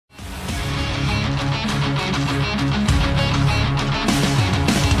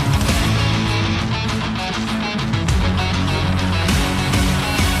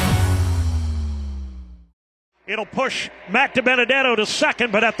It'll push Matt DiBenedetto to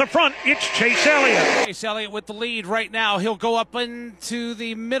second, but at the front, it's Chase Elliott. Chase Elliott with the lead right now. He'll go up into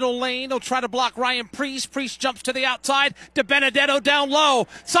the middle lane. He'll try to block Ryan Preece. Preece jumps to the outside. DiBenedetto down low,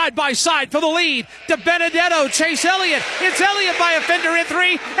 side by side for the lead. DiBenedetto, Chase Elliott. It's Elliott by a fender in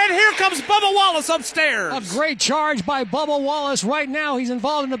 3, and here comes Bubba Wallace upstairs. A great charge by Bubba Wallace. Right now, he's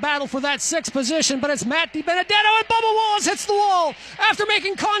involved in the battle for that 6th position, but it's Matt DiBenedetto, and Bubba Wallace hits the wall after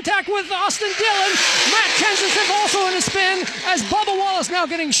making contact with Austin Dillon. Matt Kenseth also in a spin as Bubba Wallace now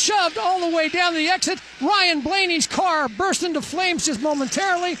getting shoved all the way down the exit. Ryan Blaney's car burst into flames just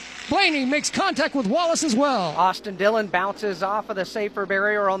momentarily. Blaney makes contact with Wallace as well. Austin Dillon bounces off of the safer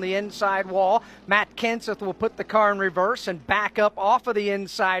barrier on the inside wall. Matt Kenseth will put the car in reverse and back up off of the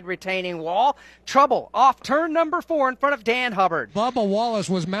inside retaining wall. Trouble off turn number 4 in front of Dan Hubbard. Bubba Wallace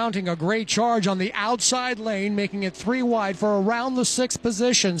was mounting a great charge on the outside lane, making it 3 wide for around the 6th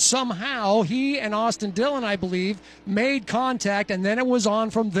position. Somehow he and Austin Dillon, I believe, made contact, and then it was on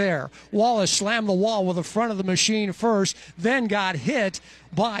from there. Wallace slammed the wall with the front of the machine first, then got hit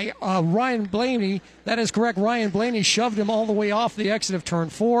by Ryan Blaney. That is correct. Ryan Blaney shoved him all the way off the exit of turn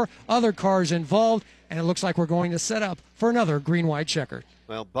 4. Other cars involved, and it looks like we're going to set up for another green-white checker.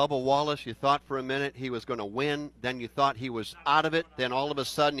 Well, Bubba Wallace, you thought for a minute he was going to win. Then you thought he was out of it. Then all of a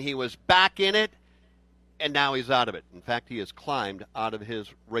sudden he was back in it, and now he's out of it. In fact, he has climbed out of his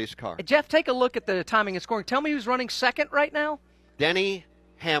race car. Jeff, take a look at the timing and scoring. Tell me who's running second right now. Denny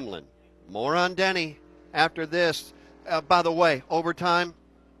Hamlin. More on Denny after this. By the way, overtime,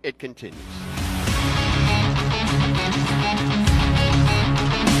 it continues.